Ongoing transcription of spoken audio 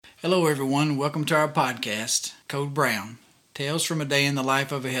Hello, everyone. Welcome to our podcast, Code Brown, Tales from a Day in the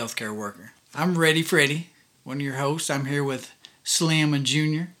Life of a Healthcare Worker. I'm Reddy Freddy, one of your hosts. I'm here with Slim and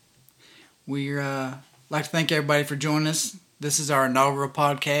Junior. We'd like to thank everybody for joining us. This is our inaugural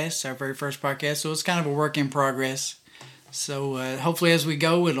podcast, our very first podcast, so it's kind of a work in progress. So hopefully as we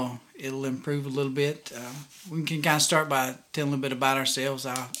go, it'll improve a little bit. We can kind of start by telling a little bit about ourselves.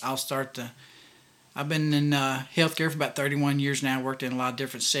 I'll start to... I've been in healthcare for about 31 years now. Worked in a lot of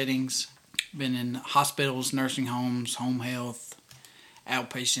different settings. Been in hospitals, nursing homes, home health,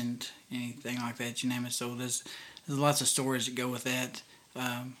 outpatient, anything like that, you name it. So there's lots of stories that go with that.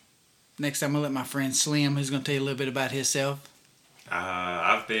 Next, I'm going to let my friend Slim, who's going to tell you a little bit about himself.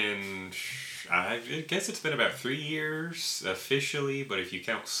 I guess it's been about 3 years officially, but if you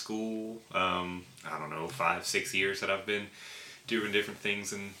count school, 5-6 years that I've been doing different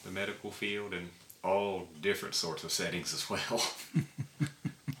things in the medical field and all different sorts of settings as well.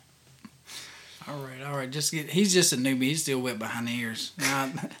 All right. He's just a newbie. He's still wet behind the ears.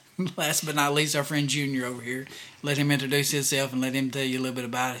 Last but not least, our friend Junior over here. Let him introduce himself and let him tell you a little bit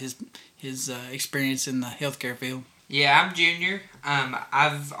about his experience in the healthcare field. Yeah, I'm Junior.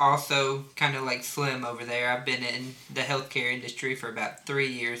 I've also, kind of like Slim over there, I've been in the healthcare industry for about 3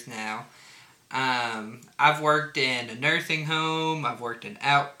 years now. I've worked in a nursing home, I've worked in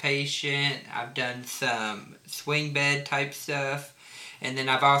outpatient, I've done some swing bed type stuff, and then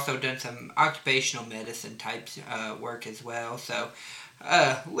I've also done some occupational medicine type work as well, so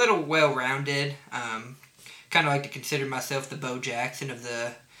a little well-rounded. Kind of like to consider myself the Bo Jackson of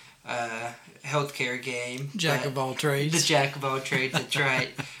the healthcare game. Jack of all trades. The jack of all trades, that's right.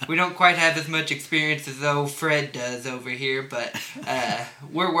 We don't quite have as much experience as old Fred does over here, but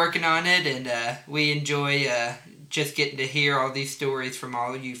we're working on it, and we enjoy just getting to hear all these stories from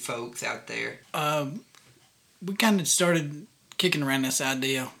all of you folks out there. We kind of started kicking around this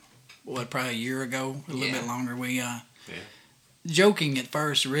idea, probably a year ago, a little bit longer. We joking at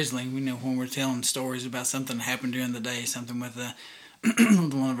first originally, when we're telling stories about something that happened during the day, something with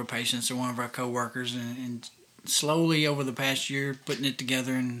with one of our patients or one of our co-workers, and slowly over the past year putting it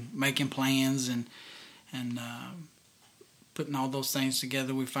together and making plans and putting all those things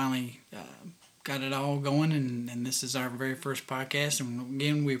together, we finally got it all going, and this is our very first podcast. And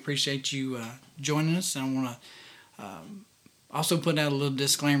again, we appreciate you joining us. And I want to also put out a little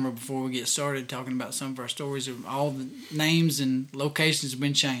disclaimer before we get started talking about some of our stories. All the names and locations have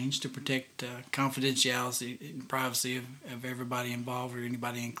been changed to protect confidentiality and privacy of everybody involved or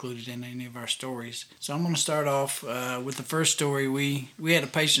anybody included in any of our stories. So I'm going to start off with the first story. We had a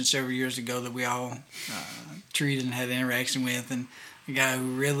patient several years ago that we all treated and had interaction with, and a guy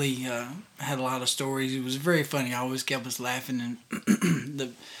who really had a lot of stories. It was very funny. Always kept us laughing. And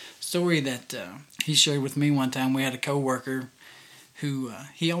the story that he shared with me one time, we had a coworker who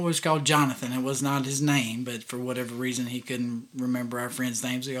he always called Jonathan. It was not his name, but for whatever reason he couldn't remember our friends'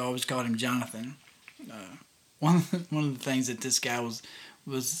 names. He always called him Jonathan. One of the things that this guy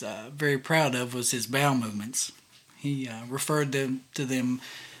was very proud of was his bowel movements. He referred to them,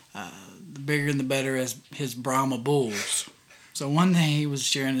 the bigger and the better, as his Brahma Bulls. So one day he was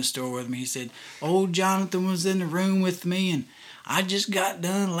sharing the story with me. He said, old Jonathan was in the room with me, and I just got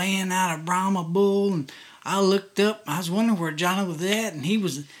done laying out a Brahma Bull, and I looked up. I was wondering where Jonathan was at, and he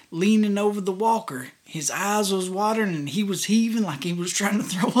was leaning over the walker. His eyes was watering, and he was heaving like he was trying to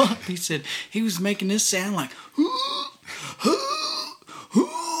throw up. He said he was making this sound like,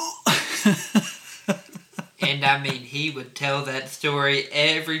 And I mean, he would tell that story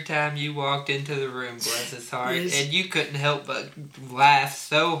every time you walked into the room, bless his heart. Yes. And you couldn't help but laugh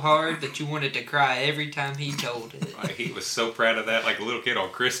so hard that you wanted to cry every time he told it. Like, he was so proud of that, like a little kid on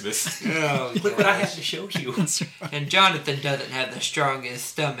Christmas. Oh, look what I had to show you. Right. And Jonathan doesn't have the strongest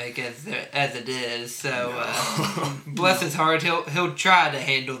stomach as it is, so bless his heart, he'll try to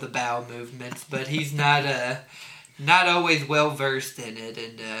handle the bowel movements, but he's not always well versed in it,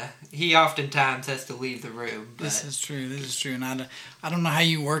 and he oftentimes has to leave the room. But This is true, and I don't know how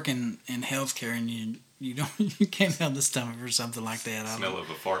you work in healthcare and you can't have the stomach or something like that. Smell of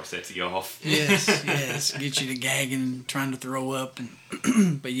a fart sets you off. Yes, get you to gagging and trying to throw up,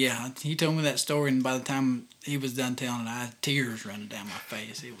 and but yeah, he told me that story, and by the time he was done telling it, I had tears running down my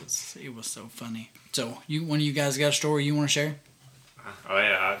face. It was so funny. So one of you guys got a story you want to share? Oh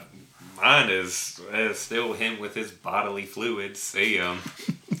yeah. Mine is still him with his bodily fluids. It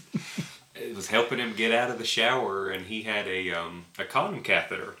was helping him get out of the shower, and he had a condom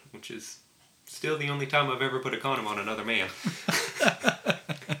catheter, which is still the only time I've ever put a condom on another man.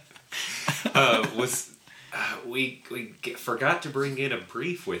 We forgot to bring in a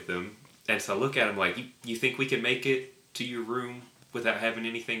brief with him, and so I look at him like, you think we can make it to your room without having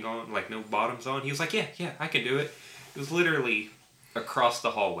anything on, like no bottoms on? He was like, yeah, I can do it. It was literally across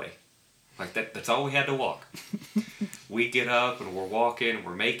the hallway. Like that's all we had to walk. We get up and we're walking and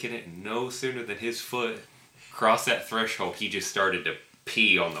we're making it, and no sooner than his foot crossed that threshold, he just started to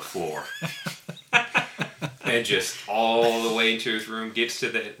pee on the floor. And just all the way into his room, gets to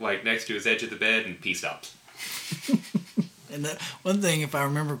the, like, next to his edge of the bed, and pee stops. And one thing, if I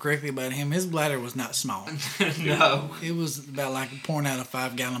remember correctly about him, his bladder was not small. No. It was about like pouring out of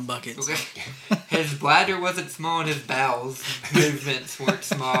 5-gallon buckets. Okay. His bladder wasn't small and his bowels movements weren't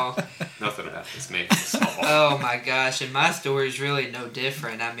small. Nothing about this man was small. Oh my gosh, and my story is really no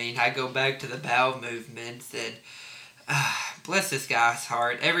different. I mean, I go back to the bowel movements and bless this guy's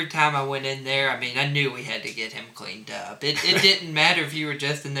heart. Every time I went in there, I mean, I knew we had to get him cleaned up. It didn't matter if you were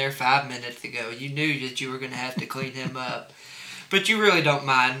just in there 5 minutes ago. You knew that you were going to have to clean him up. But you really don't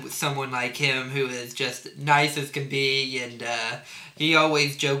mind with someone like him who is just nice as can be, and he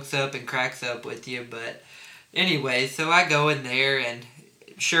always jokes up and cracks up with you. But anyway, so I go in there, and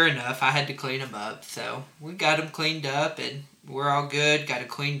sure enough, I had to clean him up. So we got him cleaned up, and we're all good. Got a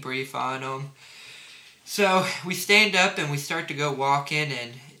clean brief on him. So we stand up and we start to go walking,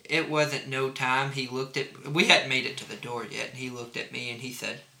 and it wasn't no time. We hadn't made it to the door yet, and he looked at me and he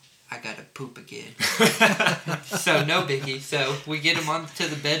said, "I gotta poop again." So no biggie. So we get him onto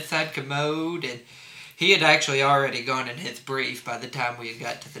the bedside commode, and he had actually already gone in his brief by the time we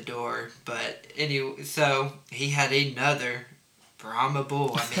got to the door. But anyway, so he had another Brahma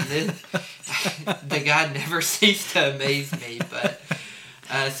Bull. I mean, the guy never ceased to amaze me, but...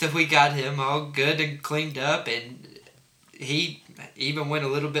 So we got him all good and cleaned up, and he even went a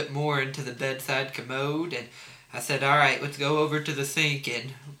little bit more into the bedside commode, and I said, all right, let's go over to the sink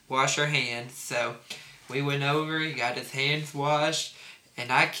and wash our hands. So we went over, he got his hands washed,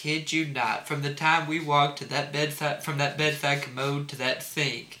 and I kid you not, from the time we walked to that from that bedside commode to that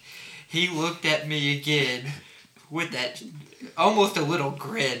sink, he looked at me again with that almost a little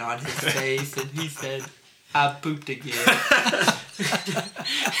grin on his face, and he said, "I pooped again."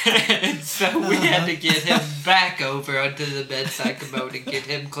 And so we had to get him back over onto the bedside commode and get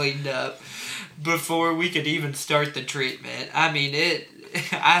him cleaned up before we could even start the treatment. I mean,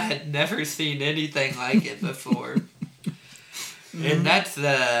 I had never seen anything like it before. And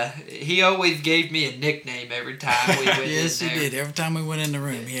he always gave me a nickname every time we went in there. Yes, he did. Every time we went in the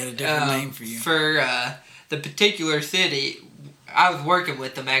room, he had a different name for you. For the particular city, I was working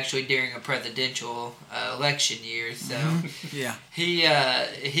with them actually during a presidential election year, so yeah. He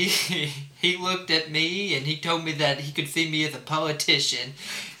looked at me and he told me that he could see me as a politician,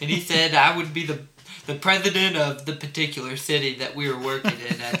 and he said I would be the president of the particular city that we were working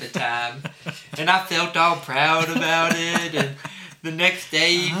in at the time, and I felt all proud about it. And the next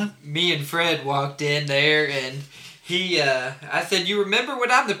day, me and Fred walked in there, and I said, "You remember what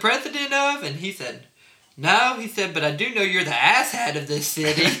I'm the president of?" And he said, "No," he said, "but I do know you're the asshat of this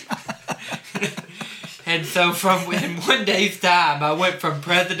city." And so in one day's time, I went from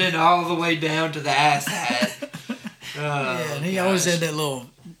president all the way down to the asshat. Yeah, and he always had that little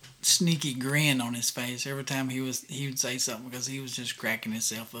sneaky grin on his face every time he would say something, because he was just cracking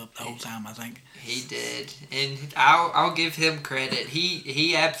himself up the whole time, I think. He did, and I'll give him credit.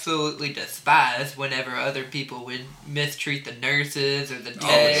 He absolutely despised whenever other people would mistreat the nurses or the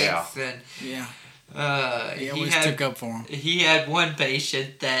techs. Oh, yeah. He always took up for him. He had one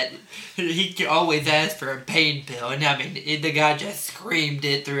patient that he always asked for a pain pill, and I mean, the guy just screamed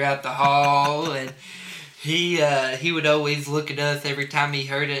it throughout the hall, and he would always look at us every time he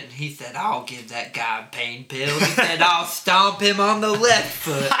heard it, and he said, "I'll give that guy a pain pill." He said, "I'll stomp him on the left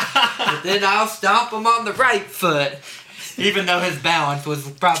foot, but then I'll stomp him on the right foot." Even though his balance was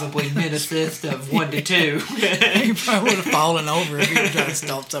probably mid-assist of 1 to 2. He probably would have fallen over if he tried to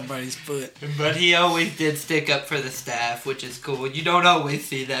stomp somebody's foot. But he always did stick up for the staff, which is cool. You don't always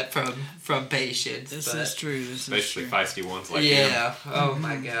see that from patients. This is true. Especially feisty ones like him. Yeah. Oh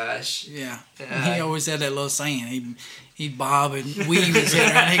my gosh. Yeah. He always had that little saying. He'd bob and weave his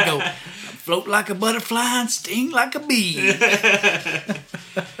head around. He'd go, "Float like a butterfly and sting like a bee."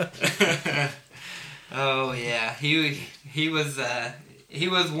 Oh yeah, he was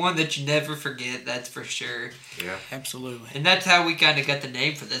one that you never forget. That's for sure. Yeah, absolutely. And that's how we kind of got the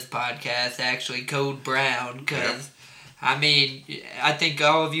name for this podcast, actually, Code Brown. Because I mean, I think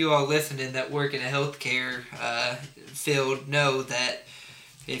all of you all listening that work in a healthcare field know that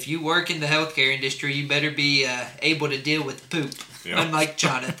if you work in the healthcare industry, you better be able to deal with poop. Yep. Unlike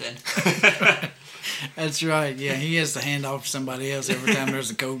Jonathan. That's right. Yeah, he has to hand off to somebody else every time there's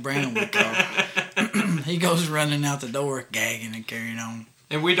a Code Brown we call. He goes running out the door, gagging and carrying on.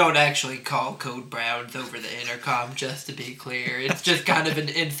 And we don't actually call Code Browns over the intercom, just to be clear. It's just kind of an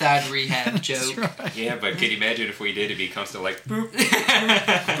inside rehab joke. Right. Yeah, but can you imagine if we did, it'd be constant like, boop.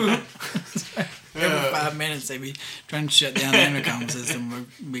 Every 5 minutes they'd be trying to shut down the intercom system.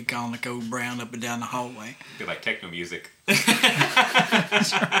 We'd be calling the Code Brown up and down the hallway. It'd be like techno music.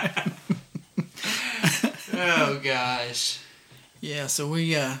 Oh, gosh. Yeah, so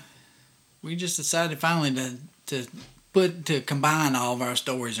we just decided finally to combine all of our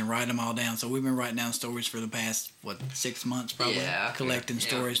stories and write them all down. So we've been writing down stories for the past 6 months probably, collecting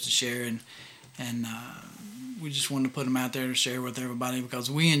stories to share, and we just wanted to put them out there to share with everybody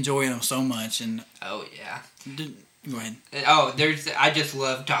because we enjoy them so much. And oh yeah, go ahead. Oh, I just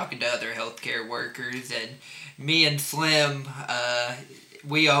love talking to other healthcare workers, and me and Slim,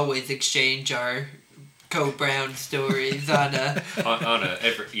 we always exchange our Code Brown stories on a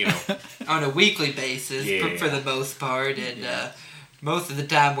on a weekly basis for the most part, and most of the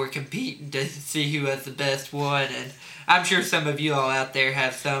time we're competing to see who has the best one, and I'm sure some of you all out there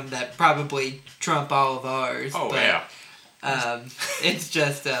have some that probably trump all of ours. Oh, but, yeah. It's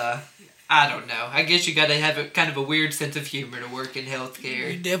just I don't know. I guess you got to have kind of a weird sense of humor to work in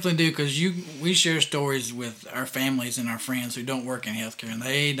healthcare. You definitely do, because we share stories with our families and our friends who don't work in healthcare, and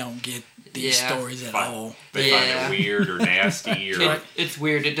they don't get these stories at all. They find it weird or nasty. Or it's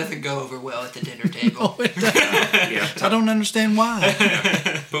weird. It doesn't go over well at the dinner table. I don't understand why.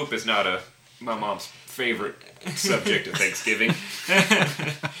 Yeah. Poop is not my mom's favorite subject at Thanksgiving.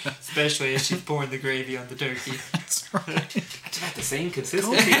 Especially as she's pouring the gravy on the turkey. That's right. It's not the same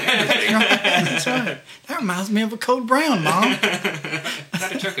consistency and everything. That's right. That reminds me of a Code Brown, Mom. Is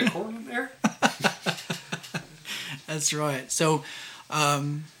that a chunk of corn in there? That's right. So,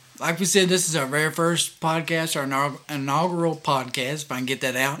 like we said, this is our very first podcast, our inaugural podcast, if I can get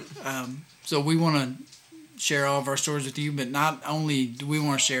that out. So we want to share all of our stories with you, but not only do we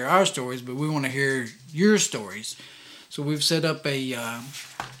want to share our stories, but we want to hear your stories. So we've set up a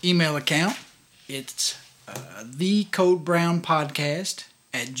email account. It's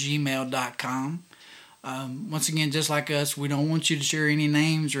thecodebrownpodcast@gmail.com. Once again, just like us, we don't want you to share any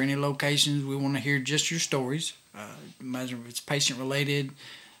names or any locations. We want to hear just your stories. Imagine if it's patient-related,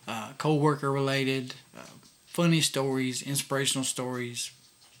 co-worker related, funny stories, inspirational stories,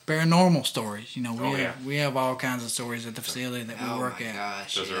 paranormal stories. You know, we have all kinds of stories at the facility that we work at.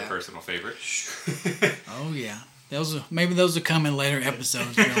 Gosh, those are a personal favorite. Oh yeah, maybe those will come in later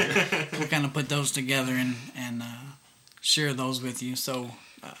episodes. We'll kind of put those together and share those with you. So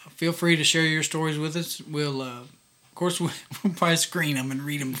feel free to share your stories with us. We'll of course we'll probably screen them and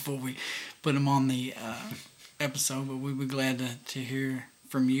read them before we put them on the episode. But we'd be glad to hear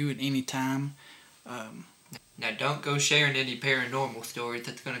from you at any time. Now, don't go sharing any paranormal stories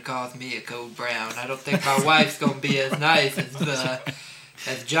that's going to cause me a Code Brown. I don't think my wife's going to be as nice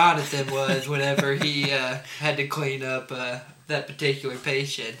as Jonathan was whenever he had to clean up that particular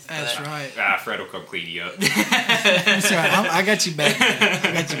patient. That's right. Fred will come clean you up. That's right. I got you back.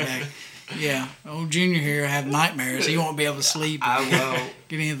 Yeah. Old Junior here have nightmares. He won't be able to sleep. I won't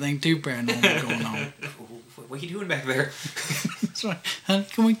get anything too paranormal going on. What are you doing back there? That's right. Honey,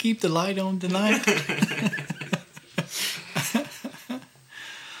 can we keep the light on tonight?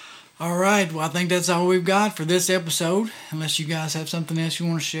 All right. Well, I think that's all we've got for this episode. Unless you guys have something else you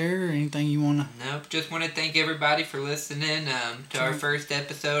want to share or anything you want to... Nope. Just want to thank everybody for listening to our first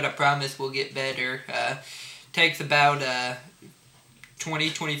episode. I promise we'll get better. Takes about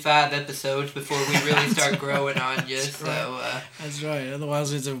 20-25 episodes before we really start growing on you. That's so that's right.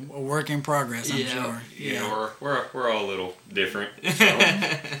 Otherwise, it's a work in progress, I'm sure. Yeah, we're all a little different. So.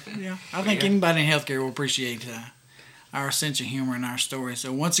 Yeah, I think anybody in healthcare will appreciate our sense of humor and our story.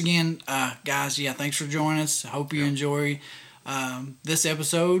 So once again, guys, thanks for joining us. I hope you enjoy this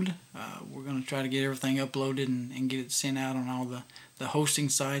episode. We're going to try to get everything uploaded and get it sent out on all the hosting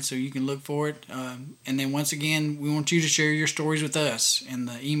sites so you can look for it. And then once again, we want you to share your stories with us. And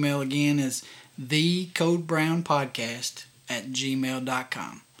the email again is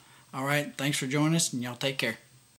thecodebrownpodcast@gmail.com. All right, thanks for joining us, and y'all take care.